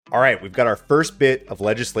All right, we've got our first bit of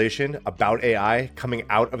legislation about AI coming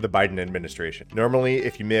out of the Biden administration. Normally,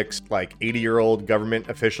 if you mix like 80-year-old government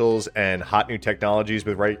officials and hot new technologies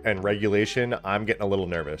with regulation, I'm getting a little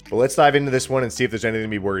nervous. But let's dive into this one and see if there's anything to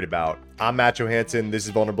be worried about. I'm Matt Johansson. This is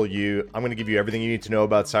Vulnerable You. I'm going to give you everything you need to know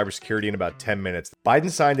about cybersecurity in about 10 minutes.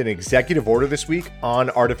 Biden signed an executive order this week on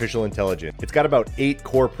artificial intelligence. It's got about 8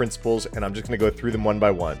 core principles, and I'm just going to go through them one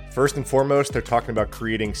by one. First and foremost, they're talking about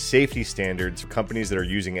creating safety standards for companies that are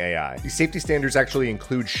using AI. These safety standards actually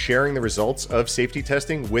include sharing the results of safety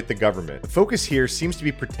testing with the government. The focus here seems to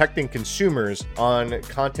be protecting consumers on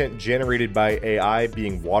content generated by AI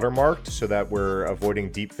being watermarked so that we're avoiding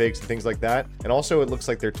deepfakes and things like that. And also it looks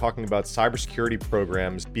like they're talking about cybersecurity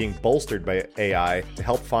programs being bolstered by AI to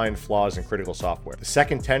help find flaws in critical software. The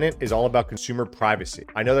second tenet is all about consumer privacy.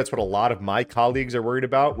 I know that's what a lot of my colleagues are worried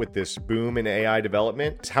about with this boom in AI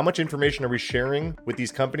development. How much information are we sharing with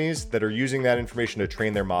these companies that are using that information to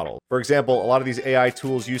train their models? For example, a lot of these AI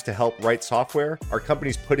tools used to help write software are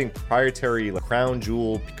companies putting proprietary crown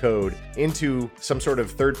jewel code into some sort of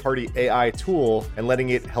third-party AI tool and letting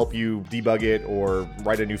it help you debug it or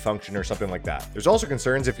write a new function or something like that. There's also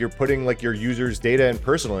concerns if you're putting like your users' data and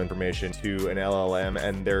personal information to an LLM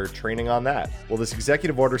and they're training on that. Well, this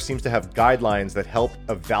executive order seems to have guidelines that help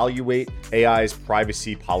evaluate AI's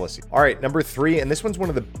privacy policy. All right, number 3, and this one's one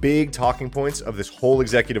of the big talking points of this whole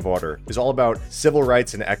executive order, is all about civil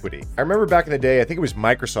rights and equity. I remember back in the day, I think it was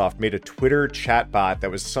Microsoft made a Twitter chatbot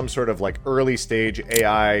that was some sort of like early stage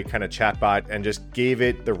AI kind of chatbot and just gave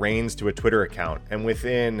it the reins to a Twitter account. And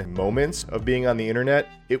within moments of being on the internet,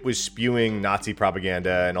 it was spewing Nazi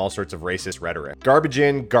propaganda and all sorts of racist rhetoric. Garbage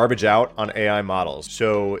in, garbage out on AI models.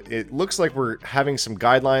 So it looks like we're having some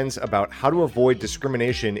guidelines about how to avoid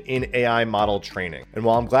discrimination in AI model training. And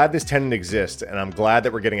while I'm glad this tenet exists, and I'm glad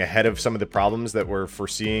that we're getting ahead of some of the problems that we're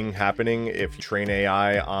foreseeing happening if you train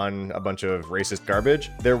AI on a bunch of racist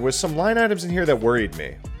garbage, there was some line items in here that worried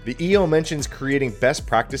me. The EO mentions creating best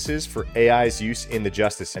practices for AI's use in the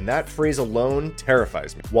justice, and that phrase alone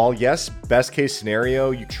terrifies me. While yes, best case scenario,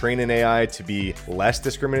 you train an AI to be less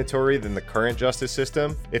discriminatory than the current justice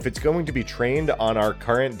system, if it's going to be trained on our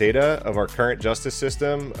current data of our current justice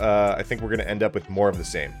system, I think we're going to end up with more of the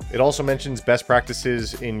same. It also mentions best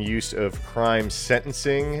practices in use of crime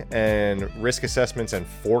sentencing and risk assessments and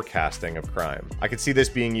forecasting of crime. I could see this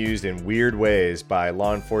being used in weird ways by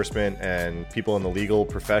law enforcement and people in the legal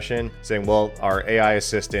profession saying, well, our AI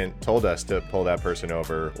assistant told us to pull that person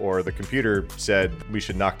over, or the computer said we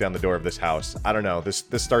should knock down the door of this house. I don't know. This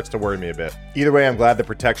starts to worry me a bit. Either way, I'm glad the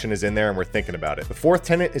protection is in there and we're thinking about it. The fourth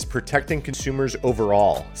tenet is protecting consumers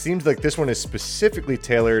overall. Seems like this one is specifically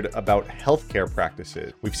tailored about healthcare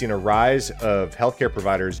practices. We've seen a rise of healthcare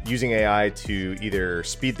providers using AI to either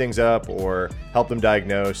speed things up or help them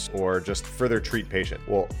diagnose or just further treat patients.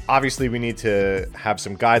 Well, obviously we need to have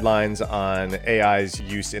some guidelines on AI's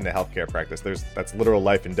use in the healthcare practice. That's literal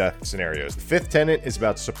life and death scenarios. The fifth tenet is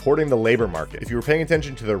about supporting the labor market. If you were paying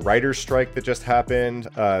attention to the writers' strike that just happened,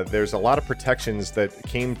 there's a lot of protections that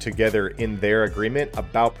came together in their agreement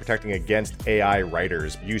about protecting against AI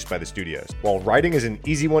writers used by the studios. While writing is an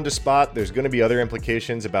easy one to spot, there's going to be other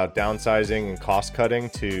implications about downsizing and cost cutting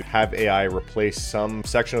to have AI replace some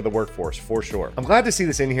section of the workforce for sure. I'm glad to see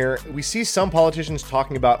this in here. We see some politicians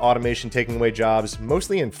talking about automation taking away jobs,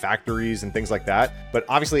 mostly in factories and things like that, but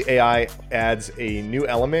obviously AI adds a new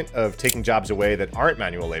element of taking jobs away that aren't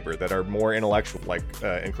manual labor, that are more intellectual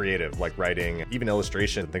and creative, like writing, even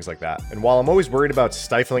illustration, things like that. And while I'm always worried about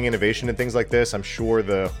stifling innovation and things like this, I'm sure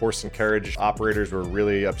the horse and carriage operators were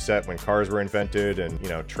really upset when cars were invented,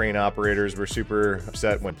 and train operators were super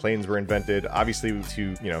upset when planes were invented. Obviously,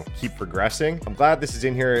 to keep progressing, I'm glad this is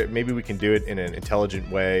in here. Maybe we can do it in an intelligent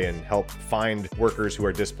way and help find workers who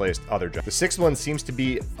are displaced other jobs. The sixth one seems to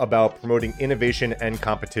be about promoting innovation and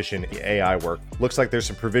competition in AI work. Looks like there's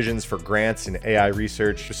some provisions for grants in AI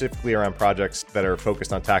research, specifically around projects that are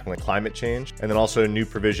focused on tackling climate change, and then also new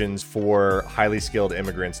provisions for highly skilled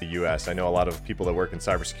immigrants in the U.S. I know a lot of people that work in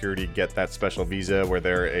cybersecurity get that special visa where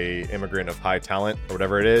they're a immigrant of high talent or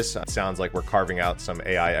whatever it is. It sounds like we're carving out some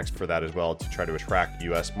AI experts for that as well to try to attract the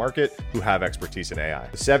U.S. market who have expertise in AI.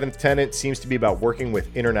 The seventh tenet seems to be about working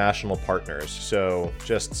with international partners. So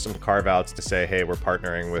just some carve outs to say, hey, we're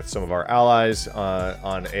partnering with some of our allies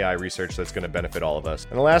on AI research that's going to benefit all of us.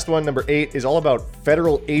 And the last one, number 8, is all about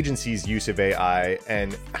federal agencies' use of AI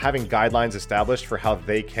and having guidelines established for how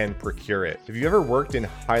they can procure it. If you've ever worked in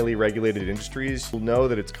highly regulated industries, you'll know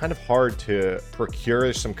that it's kind of hard to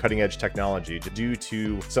procure some cutting-edge technology due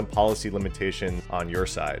to some policy limitations on your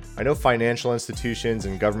side. I know financial institutions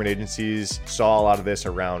and government agencies saw a lot of this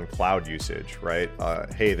around cloud usage, right?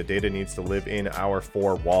 Hey, the data needs to live in our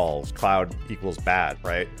 4 walls. Cloud equals bad,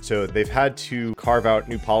 right? So they've had to carve out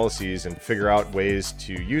new policies and figure out ways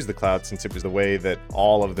to use the cloud, since it was the way that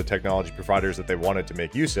all of the technology providers that they wanted to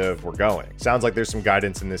make use of were going. Sounds like there's some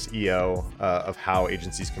guidance in this EO of how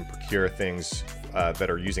agencies can procure things that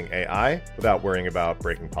are using AI without worrying about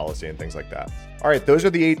breaking policy and things like that. All right, those are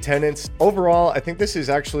the 8 tenets. Overall, I think this is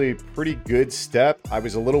actually a pretty good step. I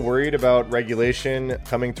was a little worried about regulation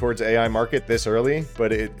coming towards AI market this early,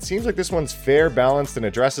 but it seems like this one's fair, balanced, and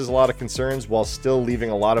addresses a lot of concerns while still leaving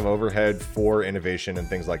a lot of overhead for innovation and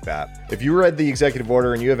things like that. If you read the executive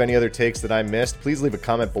order and you have any other takes that I missed, please leave a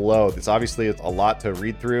comment below. It's obviously a lot to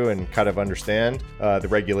read through and kind of understand the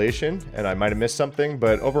regulation, and I might have missed something,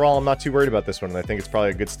 but overall, I'm not too worried about this one, and I think it's probably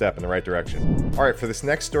a good step in the right direction. All right, for this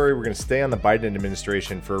next story, we're going to stay on the Biden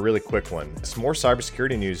administration for a really quick one. Some more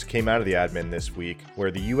cybersecurity news came out of the admin this week, where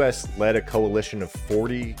the US led a coalition of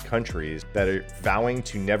 40 countries that are vowing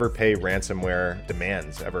to never pay ransomware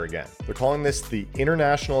demands ever again. They're calling this the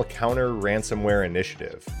International Counter Ransomware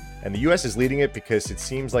Initiative. And the US is leading it because it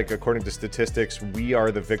seems like, according to statistics, we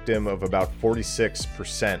are the victim of about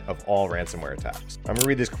 46% of all ransomware attacks. I'm gonna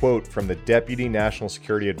read this quote from the Deputy National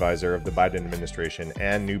Security Advisor of the Biden administration,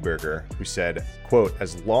 Ann Neuberger, who said, quote,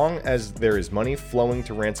 "As long as there is money flowing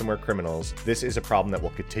to ransomware criminals, this is a problem that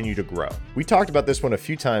will continue to grow." We talked about this one a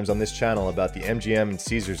few times on this channel about the MGM and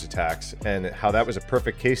Caesars attacks and how that was a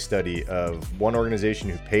perfect case study of one organization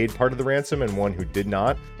who paid part of the ransom and one who did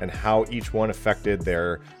not, and how each one affected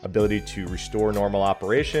their ability to restore normal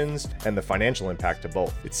operations and the financial impact to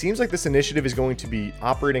both. It seems like this initiative is going to be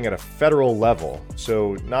operating at a federal level,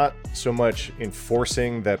 so not so much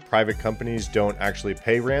enforcing that private companies don't actually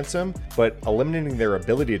pay ransom, but eliminating their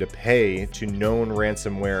ability to pay to known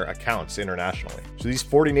ransomware accounts internationally. So these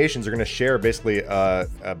 40 nations are going to share basically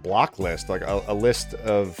a block list, like a list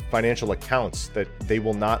of financial accounts that they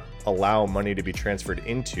will not allow money to be transferred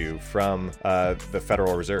into from the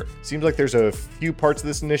Federal Reserve. Seems like there's a few parts of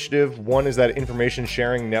this initiative. One is that information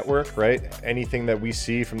sharing network, right? Anything that we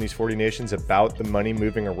see from these 40 nations about the money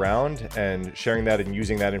moving around and sharing that and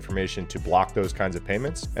using that information to block those kinds of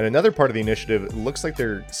payments. And another part of the initiative, it looks like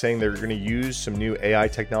they're saying they're going to use some new AI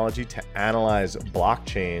technology to analyze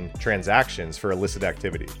blockchain transactions for illicit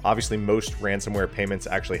activity. Obviously, most ransomware payments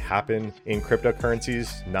actually happen in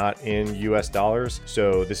cryptocurrencies, not in US dollars.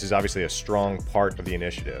 So this is obviously a strong part of the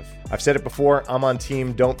initiative. I've said it before, I'm on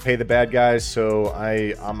team don't pay the bad guys, so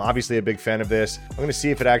I'm obviously a big fan of this. I'm going to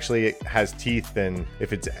see if it actually has teeth and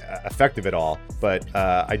if it's effective at all. But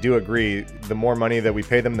I do agree, the more money that we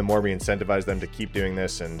pay them, the more we incentivize them to keep doing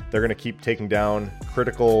this, and they're going to keep taking down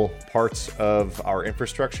critical parts of our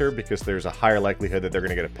infrastructure because there's a higher likelihood that they're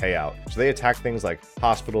going to get a payout. So they attack things like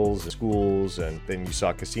hospitals, schools, and then you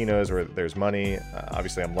saw casinos where there's money.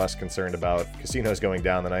 Obviously, I'm less concerned about casinos going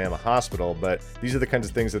down than I am a hospital, but these are the kinds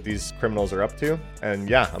of things that these criminals are up to. And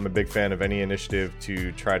yeah, I'm a big fan of any initiative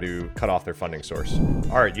to try to cut off their funding source.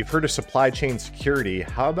 All right, you've heard of supply chain security.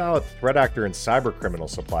 How about threat actor and cyber criminal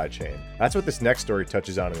supply chain? That's what this next story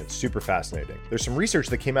touches on, and it's super fascinating. There's some research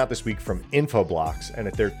that came out this week from Infoblox,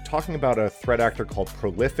 and they're talking about a threat actor called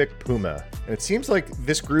Prolific Puma. And it seems like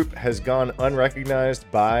this group has gone unrecognized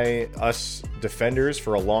by us defenders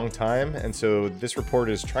for a long time, and so this report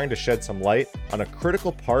is trying to shed some light on a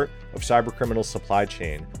critical part of cybercriminal supply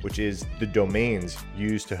chain, which is the domains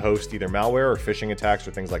used to host either malware or phishing attacks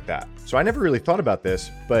or things like that. So I never really thought about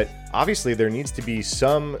this, but obviously there needs to be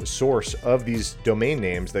some source of these domain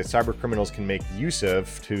names that cybercriminals can make use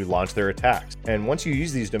of to launch their attacks. And once you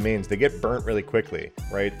use these domains, they get burnt really quickly,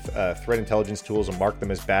 right? Threat intelligence tools will mark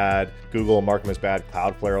them as bad. Google will mark them as bad.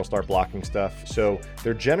 Cloudflare will start blocking stuff. So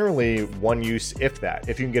they're generally one use,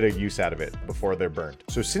 if you can get a use out of it before they're burnt.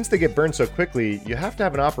 So since they get burned so quickly, you have to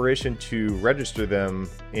have an operation to register them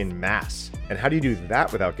in mass. And how do you do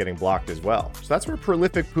that without getting blocked as well? So that's where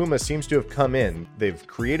Prolific Puma seems to have come in. They've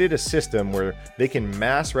created a system where they can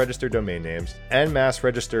mass register domain names and mass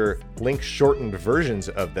register link shortened versions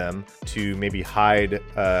of them to maybe hide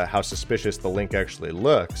how suspicious the link actually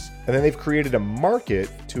looks. And then they've created a market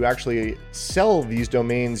to actually sell these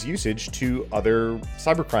domains usage to other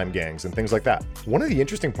cybercrime gangs and things like that. One of the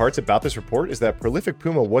interesting parts about this report is that Prolific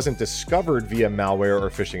Puma wasn't discovered via malware or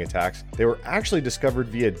phishing attacks. They were actually discovered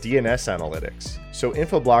via DNS analytics. analytics. So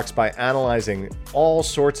Infoblox, by analyzing all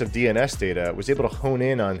sorts of DNS data, was able to hone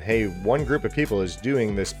in on, hey, one group of people is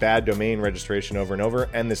doing this bad domain registration over and over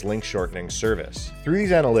and this link shortening service. Through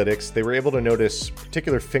these analytics, they were able to notice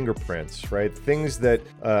particular fingerprints, right? Things that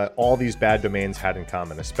all these bad domains had in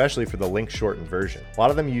common, especially for the link shortened version. A lot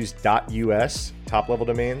of them used .us, top level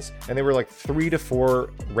domains, and they were like 3 to 4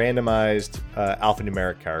 randomized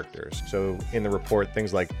alphanumeric characters. So in the report,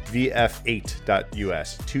 things like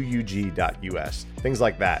vf8.us, 2ug.us, things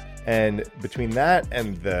like that. And between that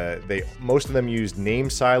and most of them used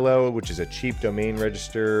NameSilo, which is a cheap domain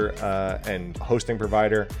register and hosting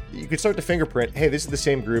provider. You could start to fingerprint, hey, this is the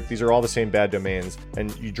same group. These are all the same bad domains.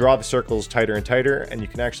 And you draw the circles tighter and tighter, and you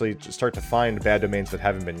can actually start to find bad domains that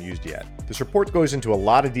haven't been used yet. This report goes into a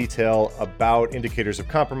lot of detail about indicators of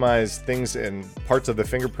compromise, things and parts of the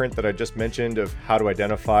fingerprint that I just mentioned of how to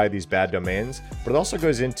identify these bad domains. But it also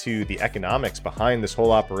goes into the economics behind this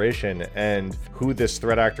whole operation and who this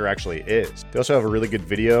threat actor actually is. They also have a really good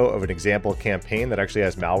video of an example campaign that actually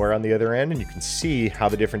has malware on the other end, and you can see how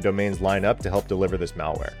the different domains line up to help deliver this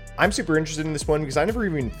malware. I'm super interested in this one because I never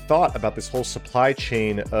even thought about this whole supply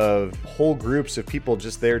chain of whole groups of people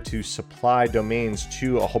just there to supply domains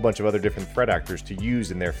to a whole bunch of other different threat actors to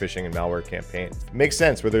use in their phishing and malware campaigns. It makes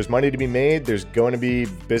sense. Where there's money to be made, there's going to be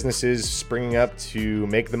businesses springing up to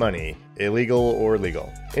make the money, illegal or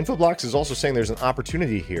legal. Infoblox is also saying there's an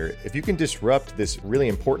opportunity here. If you can disrupt this really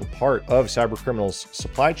important part of cybercriminals'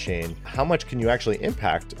 supply chain, how much can you actually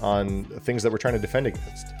impact on things that we're trying to defend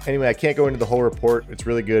against? Anyway, I can't go into the whole report. It's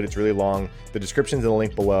really good. It's really long. The description's in the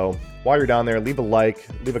link below. While you're down there, leave a like,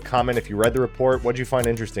 leave a comment if you read the report. What did you find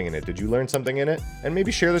interesting in it? Did you learn something in it? And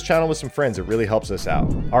maybe share this channel with some friends. It really helps us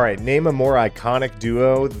out. All right, name a more iconic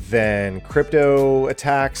duo than crypto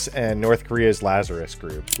attacks and North Korea's Lazarus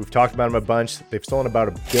Group. We've talked about them a bunch. They've stolen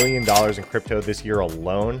about $1 billion in crypto this year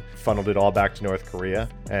alone, funneled it all back to North Korea.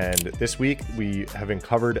 And this week, we have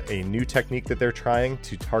uncovered a new technique that they're trying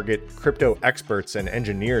to target crypto experts and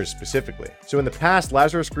engineers specifically. So in the past,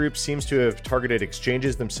 Lazarus Group seems to have targeted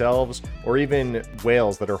exchanges themselves, or even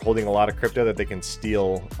whales that are holding a lot of crypto that they can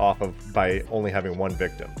steal off of by only having one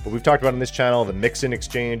victim. But we've talked about on this channel, the Mixin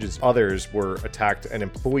exchange, as others were attacked. An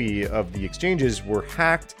employee of the exchanges were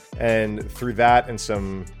hacked, and through that and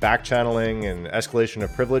some back channeling and escalation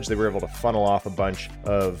of privilege, they were able to funnel off a bunch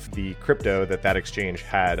of the crypto that exchange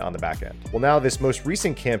had on the back end. Well, now this most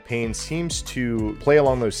recent campaign seems to play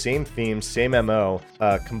along those same themes, same MO,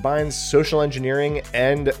 combines social engineering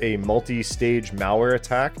and a multi-stage malware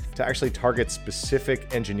attack to actually target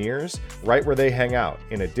specific engineers right where they hang out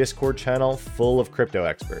in a Discord channel full of crypto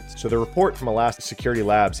experts. So the report from Elastic Security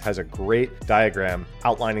Labs has a great diagram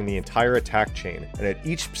outlining the entire attack chain. And at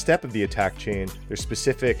each step of the attack chain, there's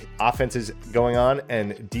specific offenses going on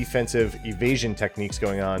and defensive evasion techniques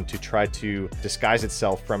going on to try to disguise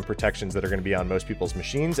itself from protections that are going to be on most people's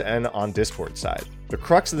machines and on Discord side. The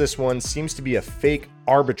crux of this one seems to be a fake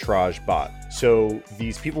arbitrage bot. So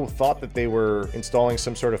these people thought that they were installing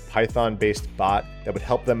some sort of Python-based bot that would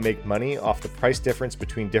help them make money off the price difference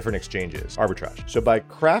between different exchanges, arbitrage. So by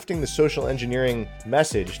crafting the social engineering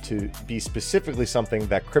message to be specifically something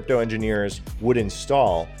that crypto engineers would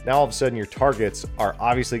install, now all of a sudden your targets are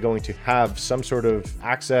obviously going to have some sort of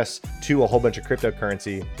access to a whole bunch of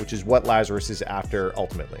cryptocurrency, which is what Lazarus is after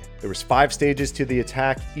ultimately. There was 5 stages to the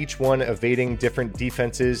attack, each one evading different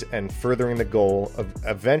defenses and furthering the goal of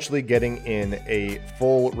eventually getting in a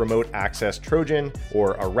full remote access Trojan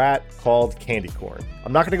or a rat called Candy Corn.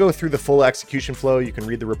 I'm not going to go through the full execution flow. You can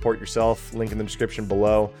read the report yourself, link in the description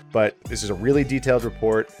below, but this is a really detailed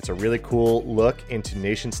report. It's a really cool look into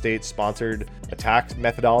nation state sponsored attack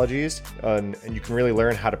methodologies, and you can really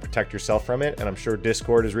learn how to protect yourself from it. And I'm sure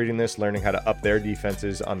Discord is reading this, learning how to up their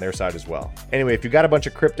defenses on their side as well. Anyway, if you got a bunch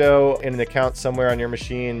of crypto in an account somewhere on your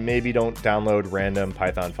machine, maybe don't download random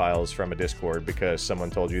Python files from a Discord because someone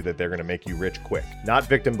told you that they're going to make you rich quick. Not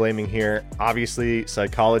victim blaming here. Obviously,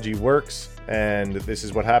 psychology works. And this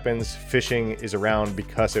is what happens. Phishing is around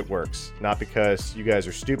because it works, not because you guys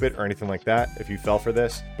are stupid or anything like that if you fell for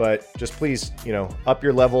this. But just please, up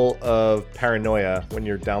your level of paranoia when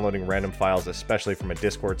you're downloading random files, especially from a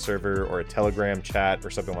Discord server or a Telegram chat or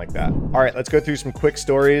something like that. All right, let's go through some quick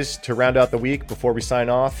stories to round out the week before we sign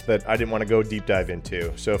off that I didn't want to go deep dive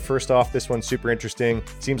into. So first off, this one's super interesting.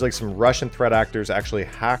 Seems like some Russian threat actors actually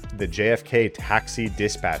hacked the JFK taxi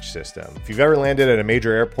dispatch system. If you've ever landed at a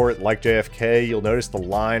major airport like JFK, JFK, you'll notice the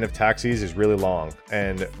line of taxis is really long.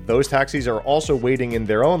 And those taxis are also waiting in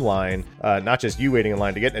their own line, not just you waiting in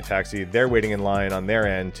line to get in a taxi, they're waiting in line on their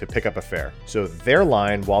end to pick up a fare. So their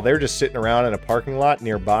line, while they're just sitting around in a parking lot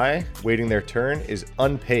nearby, waiting their turn, is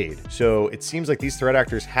unpaid. So it seems like these threat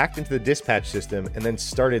actors hacked into the dispatch system and then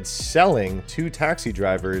started selling to taxi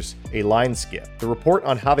drivers a line skip. The report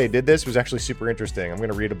on how they did this was actually super interesting. I'm going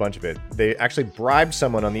to read a bunch of it. They actually bribed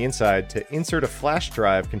someone on the inside to insert a flash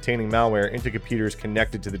drive containing malware into computers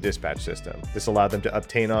connected to the dispatch system. This allowed them to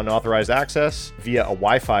obtain unauthorized access via a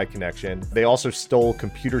Wi-Fi connection. They also stole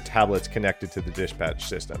computer tablets connected to the dispatch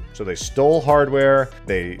system. So they stole hardware,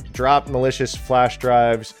 they dropped malicious flash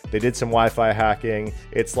drives, they did some Wi-Fi hacking.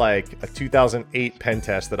 It's like a 2008 pen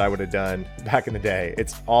test that I would have done back in the day.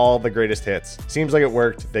 It's all the greatest hits. Seems like it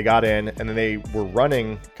worked. They got in, and then they were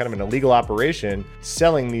running kind of an illegal operation,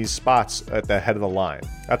 selling these spots at the head of the line.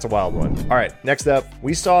 That's a wild one. All right, next up,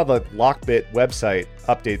 we saw the Lockbit website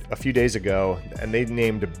update a few days ago, and they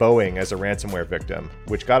named Boeing as a ransomware victim,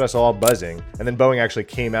 which got us all buzzing. And then Boeing actually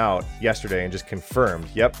came out yesterday and just confirmed,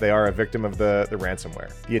 yep, they are a victim of the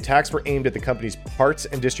ransomware. The attacks were aimed at the company's parts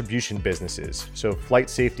and distribution businesses, so flight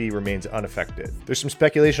safety remains unaffected. There's some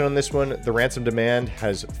speculation on this one. The ransom demand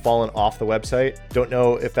has fallen off the website. Don't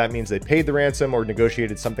know if that means they paid the ransom or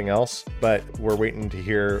negotiated something else, but we're waiting to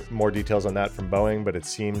hear more details on that from Boeing, but it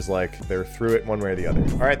seems like they're through it one way or the other.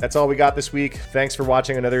 All right, that's all we got this week. Thanks for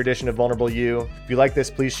watching another edition of Vulnerable You. If you like this,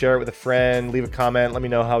 please share it with a friend, leave a comment, let me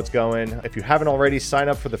know how it's going. If you haven't already, sign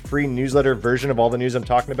up for the free newsletter version of all the news I'm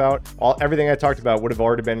talking about. Everything I talked about would have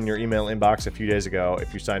already been in your email inbox a few days ago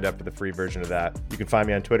if you signed up for the free version of that. You can find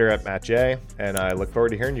me on Twitter at Matt J, and I look forward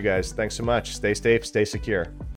to hearing you guys. Thanks so much. Stay safe, stay secure.